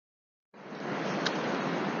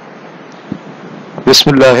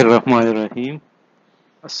Bismillahirrahmanirrahim.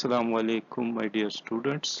 Assalamu alaikum, my dear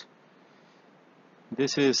students.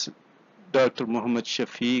 This is Dr. Muhammad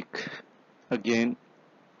Shafiq, again,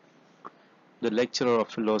 the lecturer of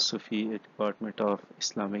philosophy at Department of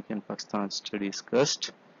Islamic and Pakistan Studies,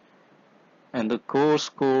 CUST. And the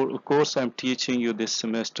course I'm teaching you this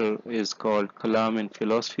semester is called Kalam in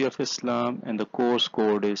Philosophy of Islam, and the course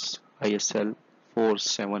code is ISL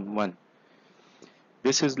 471.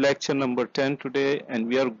 This is lecture number 10 today, and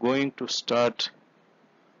we are going to start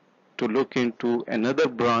to look into another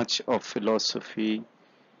branch of philosophy,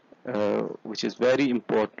 which is very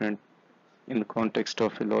important in the context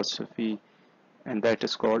of philosophy, and that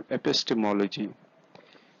is called epistemology.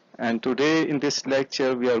 And today in this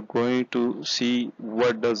lecture we are going to see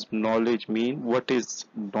what does knowledge mean, what is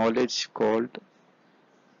knowledge called,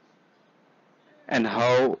 and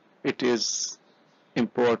how it is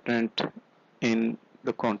important in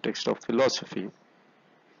the context of philosophy.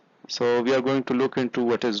 So we are going to look into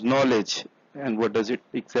what is knowledge and what does it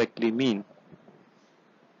exactly mean.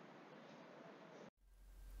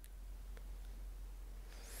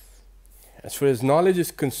 As far as knowledge is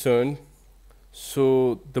concerned,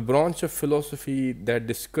 so the branch of philosophy that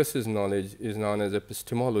discusses knowledge is known as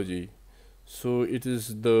epistemology. So it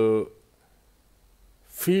is the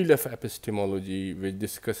field of epistemology which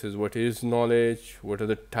discusses what is knowledge, what are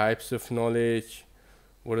the types of knowledge,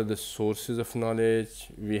 what are the sources of knowledge.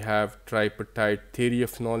 We have tripartite theory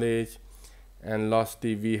of knowledge, and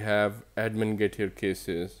lastly we have Edmund-Gettier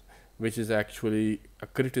cases, which is actually a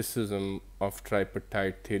criticism of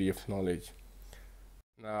tripartite theory of knowledge.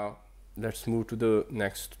 Now let's move to the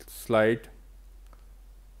next slide.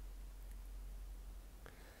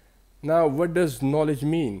 Now what does knowledge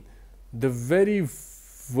mean? The very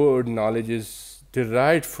word knowledge is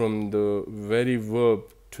derived from the very verb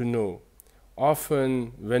to know.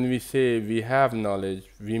 Often when we say we have knowledge,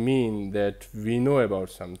 we mean that we know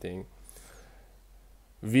about something.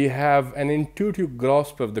 We have an intuitive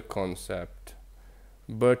grasp of the concept.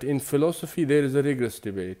 But in philosophy there is a rigorous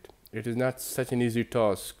debate. It is not such an easy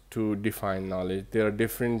task to define knowledge. There are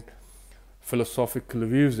different philosophical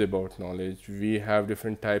views about knowledge. We have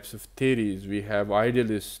different types of theories. We have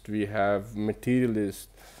idealists, we have materialists.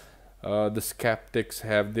 The skeptics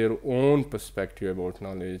have their own perspective about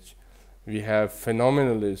knowledge. We have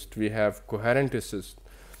phenomenalists, we have coherentists.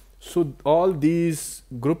 So all these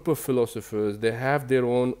group of philosophers, they have their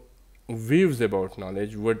own views about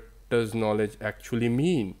knowledge. What does knowledge actually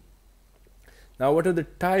mean? Now what are the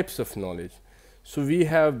types of knowledge? So we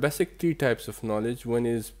have basic three types of knowledge. One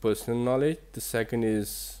is personal knowledge, the second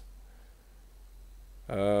is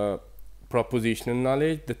propositional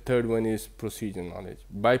knowledge, the third one is procedural knowledge.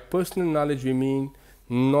 By personal knowledge we mean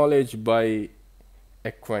knowledge by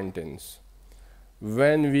acquaintance.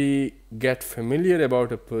 When we get familiar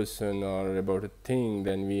about a person or about a thing,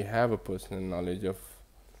 then we have a personal knowledge of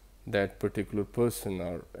that particular person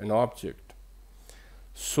or an object.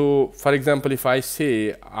 So for example, if I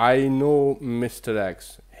say I know Mr.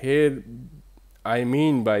 X, here I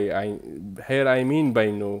mean by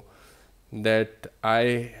know that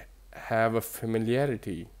I have a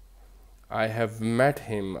familiarity. I have met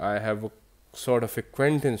him, I have a sort of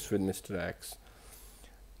acquaintance with Mr. X.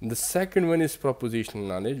 The second one is propositional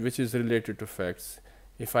knowledge, which is related to facts.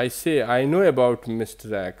 If I say I know about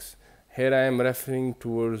Mr. X, here I am referring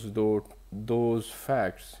towards those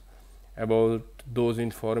facts, about those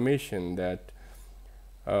information that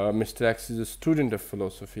Mr. X is a student of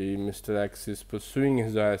philosophy, Mr. X is pursuing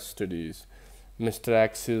his higher studies, Mr.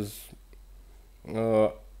 X is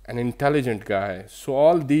an intelligent guy. So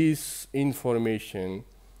all these information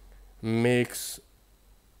makes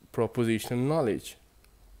propositional knowledge.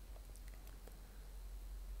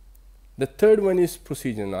 The third one is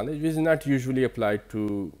procedural knowledge, which is not usually applied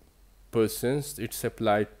to persons. It's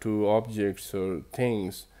applied to objects or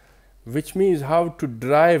things, which means how to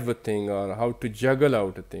drive a thing or how to juggle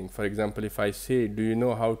out a thing. For example, if I say, do you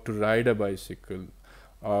know how to ride a bicycle?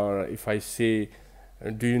 Or if I say,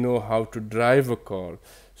 do you know how to drive a car?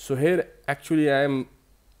 So here actually I am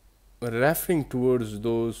referring towards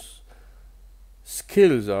those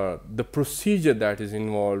skills or the procedure that is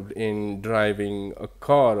involved in driving a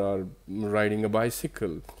car or riding a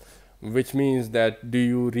bicycle, which means that do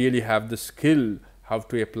you really have the skill how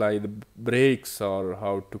to apply the brakes or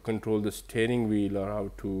how to control the steering wheel or how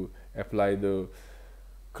to apply the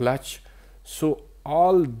clutch. So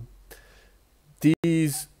all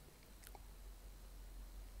these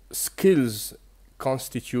skills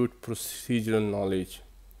constitute procedural knowledge.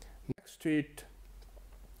 Next to it,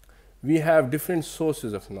 we have different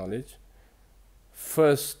sources of knowledge.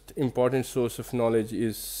 First important source of knowledge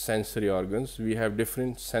is sensory organs. We have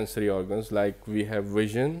different sensory organs, like we have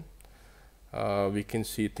vision, we can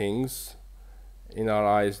see things in our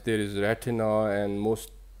eyes. There is retina, and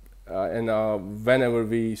whenever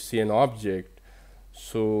we see an object,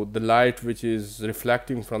 so the light which is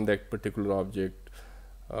reflecting from that particular object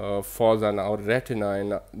falls on our retina,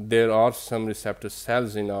 and there are some receptor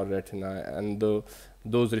cells in our retina, and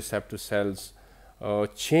those receptor cells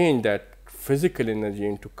change that physical energy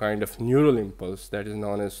into kind of neural impulse that is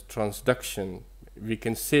known as transduction. We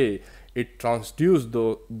can say it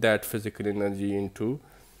transduces that physical energy into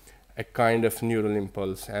a kind of neural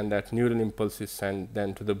impulse, and that neural impulse is sent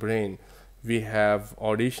then to the brain. We have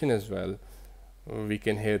audition as well. We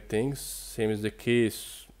can hear things. Same is the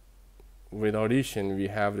case with audition. We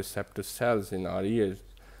have receptor cells in our ears.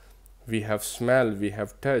 We have smell, we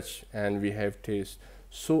have touch, and we have taste.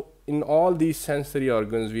 So in all these sensory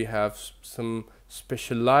organs, we have some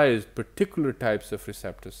specialized particular types of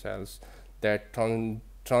receptor cells that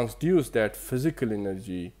transduce that physical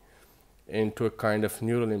energy into a kind of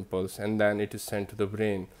neural impulse, and then it is sent to the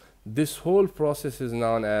brain. This whole process is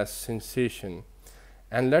known as sensation,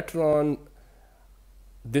 and later on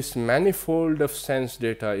this manifold of sense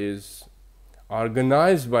data is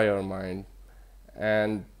organized by our mind,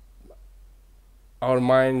 and our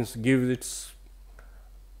minds give it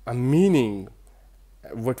a meaning,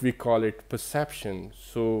 what we call it perception.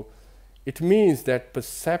 So it means that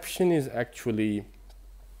perception is actually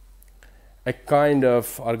a kind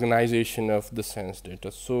of organization of the sense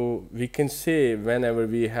data. So we can say whenever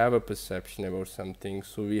we have a perception about something,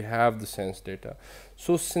 so we have the sense data.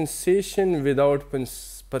 So sensation without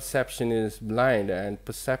perception is blind, and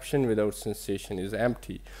perception without sensation is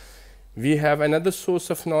empty. We have another source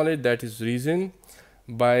of knowledge, that is reason.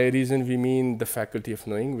 By reason we mean the faculty of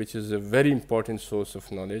knowing, which is a very important source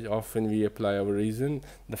of knowledge. Often we apply our reason,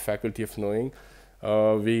 the faculty of knowing.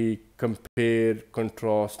 We compare,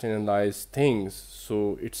 contrast, analyze things,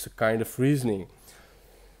 so it's a kind of reasoning.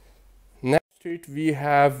 Next to it, we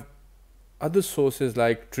have other sources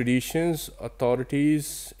like traditions,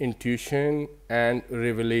 authorities, intuition, and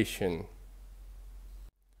revelation.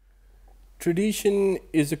 Tradition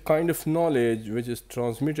is a kind of knowledge which is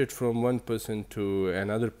transmitted from one person to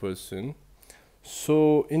another person.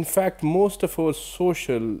 So in fact, most of our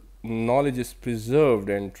social knowledge is preserved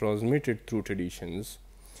and transmitted through traditions.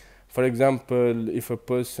 For example, if a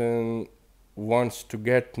person wants to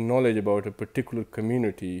get knowledge about a particular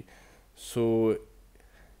community, so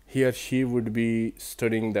he or she would be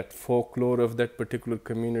studying that folklore of that particular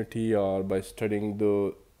community, or by studying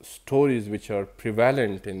the stories which are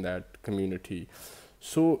prevalent in that community.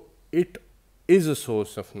 So it is a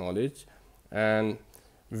source of knowledge, and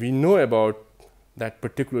we know about that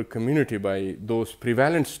particular community by those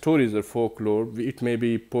prevalent stories or folklore. It may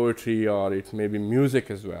be poetry, or it may be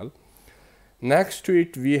music as well. Next to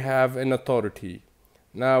it, we have an authority.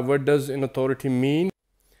 Now, what does an authority mean?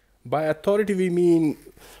 By authority, we mean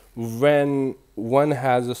when one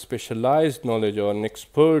has a specialized knowledge or an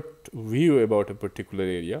expert view about a particular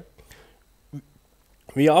area.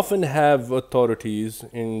 We often have authorities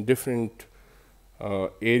in different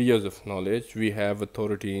areas of knowledge. We have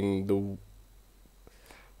authority in the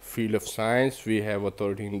field of science, we have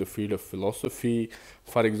authority in the field of philosophy.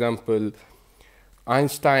 For example,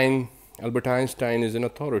 Albert Einstein is an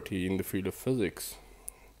authority in the field of physics.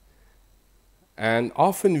 And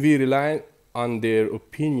often we rely on their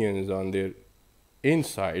opinions, on their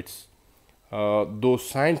insights. Those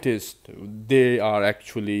scientists, they are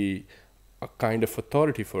actually a kind of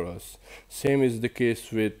authority for us. Same is the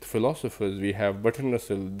case with philosophers. We have Bertrand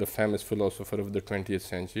Russell, the famous philosopher of the 20th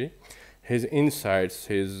century. His insights,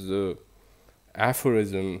 his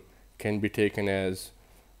aphorism can be taken as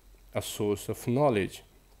a source of knowledge.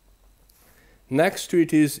 Next to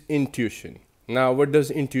it is intuition. Now, what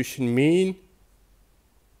does intuition mean?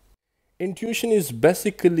 Intuition is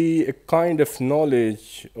basically a kind of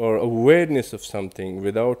knowledge or awareness of something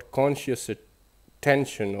without conscious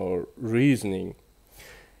attention or reasoning.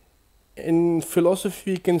 In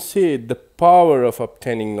philosophy, we can say the power of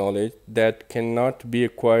obtaining knowledge that cannot be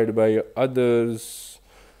acquired by others'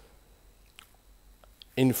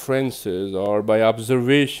 inferences or by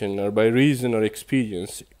observation or by reason or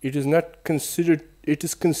experience. It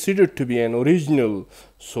is considered to be an original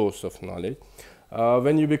source of knowledge.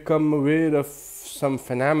 When you become aware of some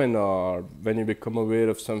phenomena, or when you become aware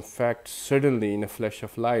of some fact suddenly in a flash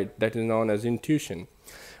of light, that is known as intuition.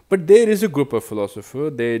 But there is a group of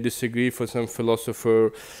philosophers, they disagree. For some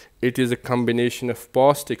philosopher, it is a combination of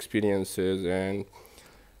past experiences and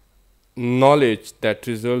knowledge that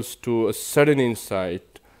results to a sudden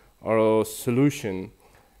insight or a solution.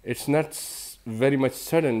 It's not very much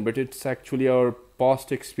sudden, but it's actually our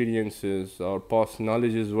past experiences, our past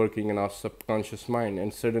knowledge is working in our subconscious mind,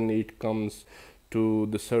 and suddenly it comes to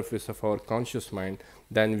the surface of our conscious mind.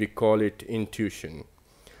 Then we call it intuition.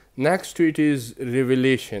 Next to it is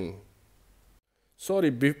revelation. Sorry,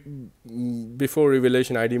 before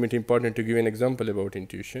revelation, I deem it important to give an example about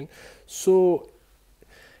intuition. So,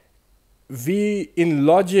 we in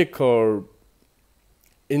logic or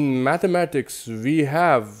in mathematics, we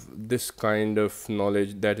have this kind of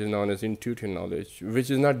knowledge that is known as intuitive knowledge, which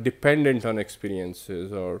is not dependent on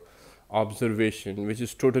experiences or observation, which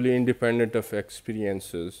is totally independent of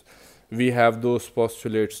experiences. We have those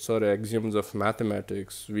postulates or axioms of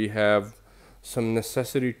mathematics. We have some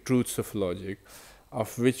necessary truths of logic,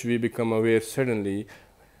 of which we become aware suddenly.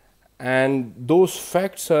 And those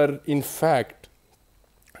facts are, in fact,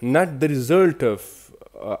 not the result of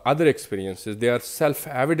other experiences. They are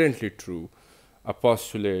self-evidently true. A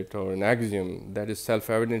postulate or an axiom that is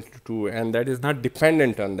self-evidently true, and that is not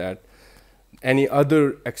dependent on that any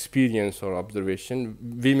other experience or observation.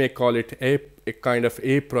 We may call it a kind of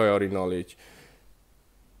a priori knowledge.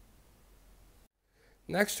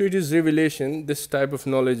 Next to it is revelation. This type of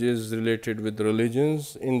knowledge is related with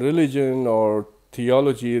religions. In religion or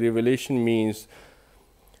theology, revelation means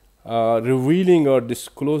revealing or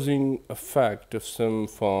disclosing a fact of some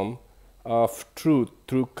form of truth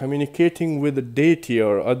through communicating with a deity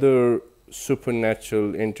or other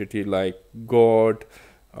supernatural entity like God,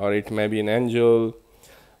 or it may be an angel.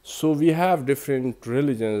 So we have different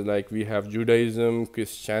religions, like we have Judaism,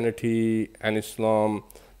 Christianity, and Islam.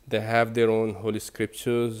 They have their own holy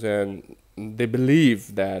scriptures, and they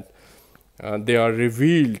believe that they are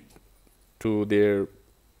revealed to their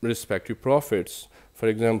respective prophets. For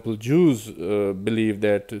example, Jews believe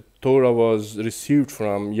that Torah was received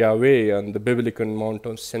from Yahweh on the biblical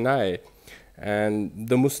mountain Sinai, and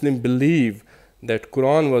the Muslim believe that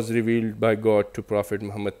Quran was revealed by God to Prophet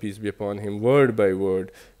Muhammad, peace be upon him, word by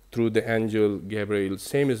word through the angel Gabriel.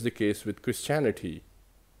 Same is the case with Christianity.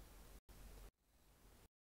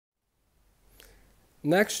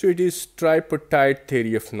 Next to it is tripartite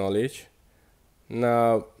theory of knowledge.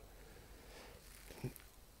 Now,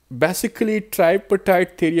 basically,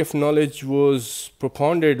 tripartite theory of knowledge was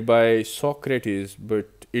propounded by Socrates,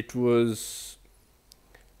 but it was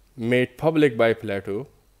made public by Plato,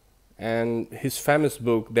 and his famous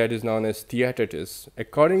book that is known as Theaetetus.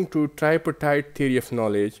 According to tripartite theory of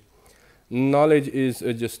knowledge, knowledge is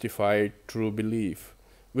a justified true belief,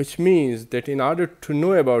 which means that in order to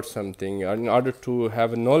know about something, or in order to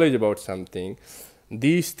have a knowledge about something,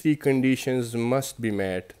 these three conditions must be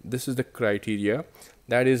met. This is the criteria.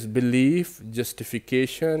 That is belief,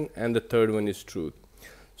 justification, and the third one is truth.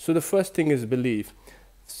 So the first thing is belief.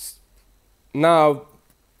 Now,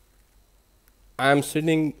 I'm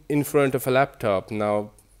sitting in front of a laptop.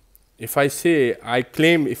 Now, if I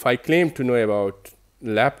claim to know about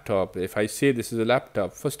laptop, if I say this is a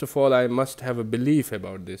laptop, first of all, I must have a belief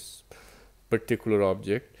about this particular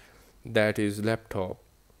object, that is laptop.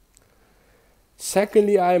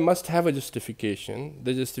 Secondly, I must have a justification.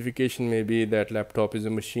 The justification may be that laptop is a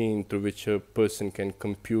machine through which a person can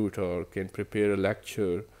compute or can prepare a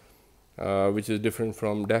lecture, which is different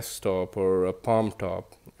from desktop or a palm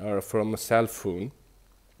top or from a cell phone.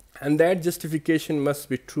 And that justification must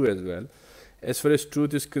be true as well. As far as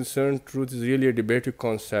truth is concerned, truth is really a debated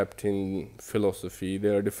concept in philosophy.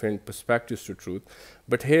 There are different perspectives to truth.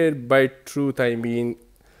 But here, by truth, I mean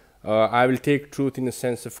I will take truth in the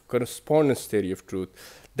sense of correspondence theory of truth.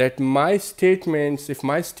 That my statements, if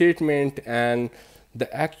my statement and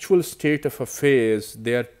the actual state of affairs,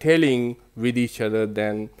 they are telling with each other,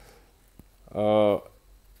 then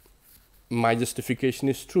my justification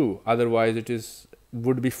is true. Otherwise,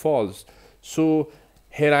 would be false. So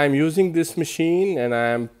here I am using this machine and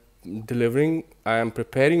I am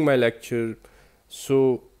preparing my lecture.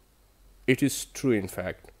 So it is true, in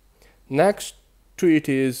fact. Next to it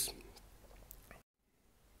is,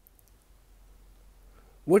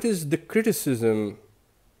 what is the criticism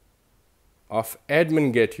of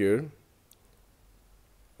Edmund Gettier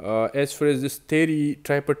as far as this theory,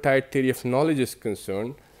 tripartite theory of knowledge is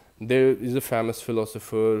concerned? There is a famous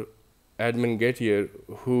philosopher, Edmund Gettier,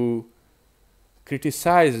 who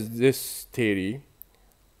criticized this theory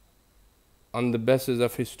on the basis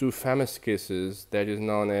of his two famous cases, that is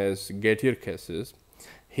known as Gettier cases.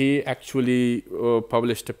 He actually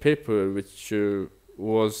published a paper which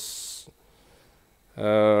was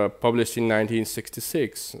published in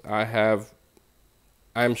 1966. I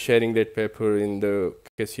am sharing that paper in the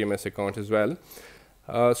KCMS account as well.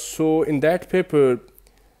 So in that paper,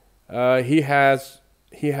 he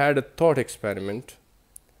had a thought experiment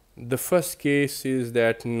The first case is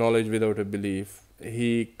that knowledge without a belief.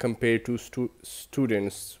 He compared two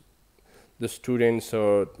students. The students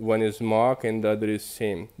are, one is Mark and the other is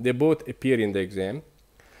Sam. They both appear in the exam.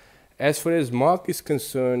 As far as Mark is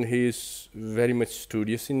concerned, he is very much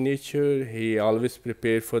studious in nature. He always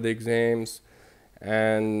prepares for the exams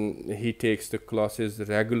and he takes the classes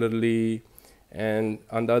regularly. And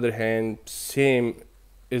on the other hand, Sam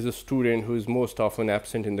is a student who is most often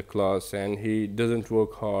absent in the class and he doesn't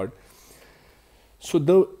work hard. So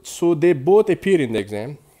they both appear in the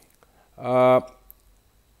exam.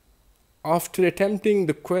 After attempting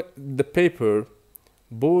the paper,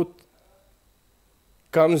 both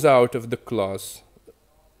comes out of the class,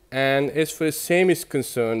 and as far as Sam is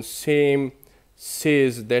concerned, Sam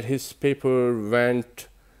says that his paper went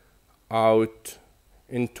out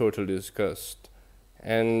in total disgust,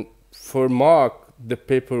 and for Mark the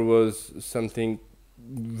paper was something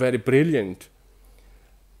very brilliant.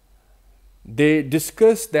 They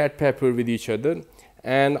discuss that paper with each other,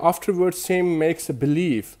 and afterwards Sam makes a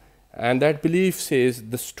belief, and that belief says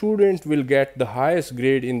the student will get the highest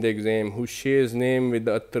grade in the exam who shares name with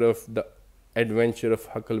the author of the Adventure of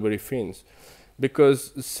Huckleberry Finns,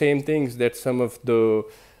 because same things that some of the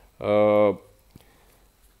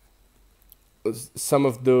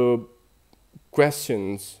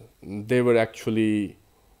questions, they were actually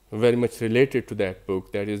very much related to that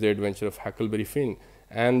book, that is the Adventure of Huckleberry Finn,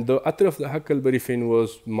 and the author of the Huckleberry Finn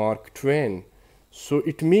was Mark Twain. So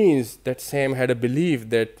it means that Sam had a belief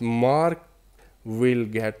that Mark will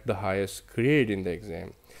get the highest grade in the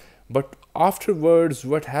exam. But afterwards,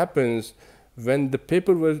 what happens when the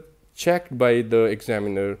paper was checked by the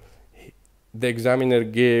examiner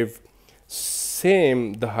gave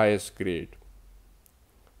Sam the highest grade.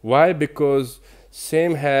 Why? Because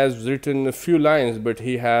Sam has written a few lines, but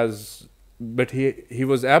he was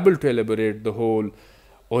able to elaborate the whole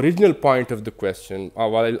original point of the question,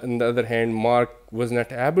 while on the other hand Mark was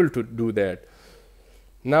not able to do that.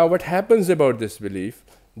 Now what happens about this belief?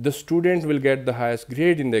 The student will get the highest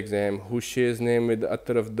grade in the exam who shares name with the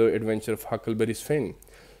author of the Adventure of Huckleberry Finn.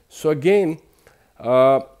 So again,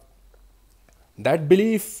 that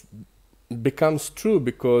belief becomes true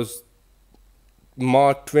because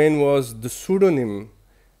Mark Twain was the pseudonym.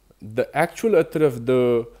 The actual author of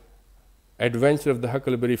the Adventure of the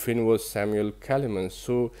Huckleberry Finn was Samuel Clemens.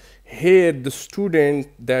 So here the student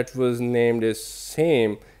that was named as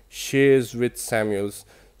Sam shares with Samuel's.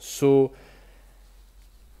 So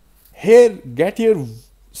here Gettier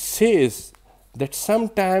says that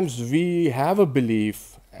sometimes we have a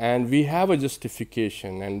belief and we have a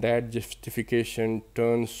justification, and that justification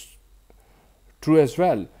turns true as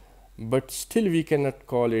well, but still we cannot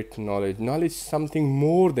call it knowledge. Knowledge is something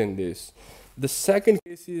more than this. The second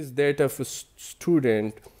case is that of a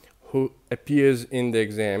student who appears in the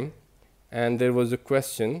exam, and there was a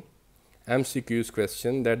question, MCQ's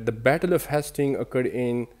question, that the Battle of Hastings occurred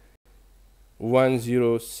in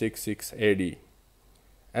 1066 AD,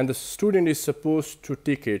 and the student is supposed to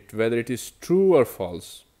tick it whether it is true or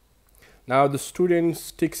false. Now the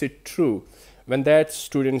student ticks it true. When that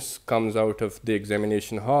student comes out of the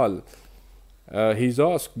examination hall, he's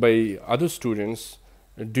asked by other students,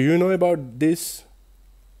 do you know about this,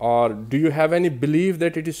 or do you have any belief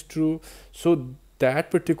that it is true? So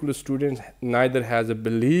that particular student neither has a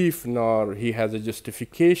belief nor he has a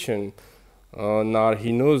justification, nor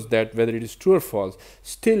he knows that whether it is true or false.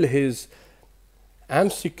 Still his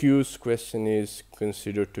MCQ's question is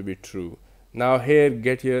considered to be true. Now here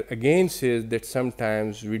Gettier again says that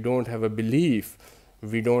sometimes we don't have a belief,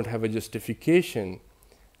 we don't have a justification,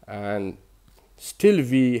 and still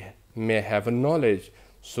we may have a knowledge.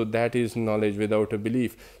 So that is knowledge without a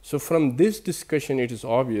belief. So from this discussion it is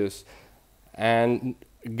obvious, and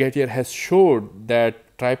Gettier has showed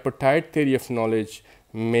that tripartite theory of knowledge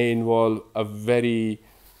may involve a very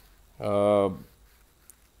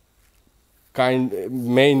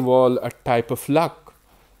may involve a type of luck.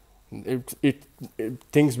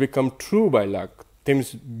 Things become true by luck.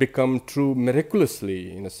 Things become true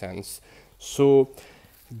miraculously, in a sense. So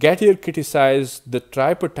Gettier criticized the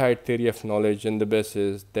tripartite theory of knowledge on the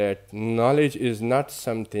basis that knowledge is not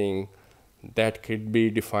something that could be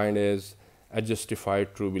defined as a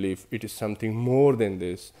justified true belief. It is something more than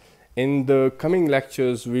this. In the coming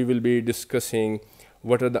lectures, we will be discussing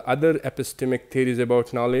what are the other epistemic theories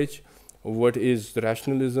about knowledge, what is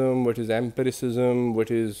rationalism, what is empiricism,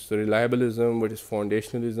 what is reliabilism, what is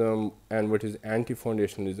foundationalism, and what is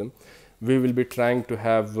anti-foundationalism. We will be trying to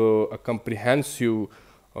have a comprehensive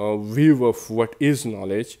view of what is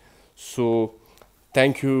knowledge. So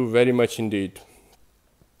thank you very much indeed.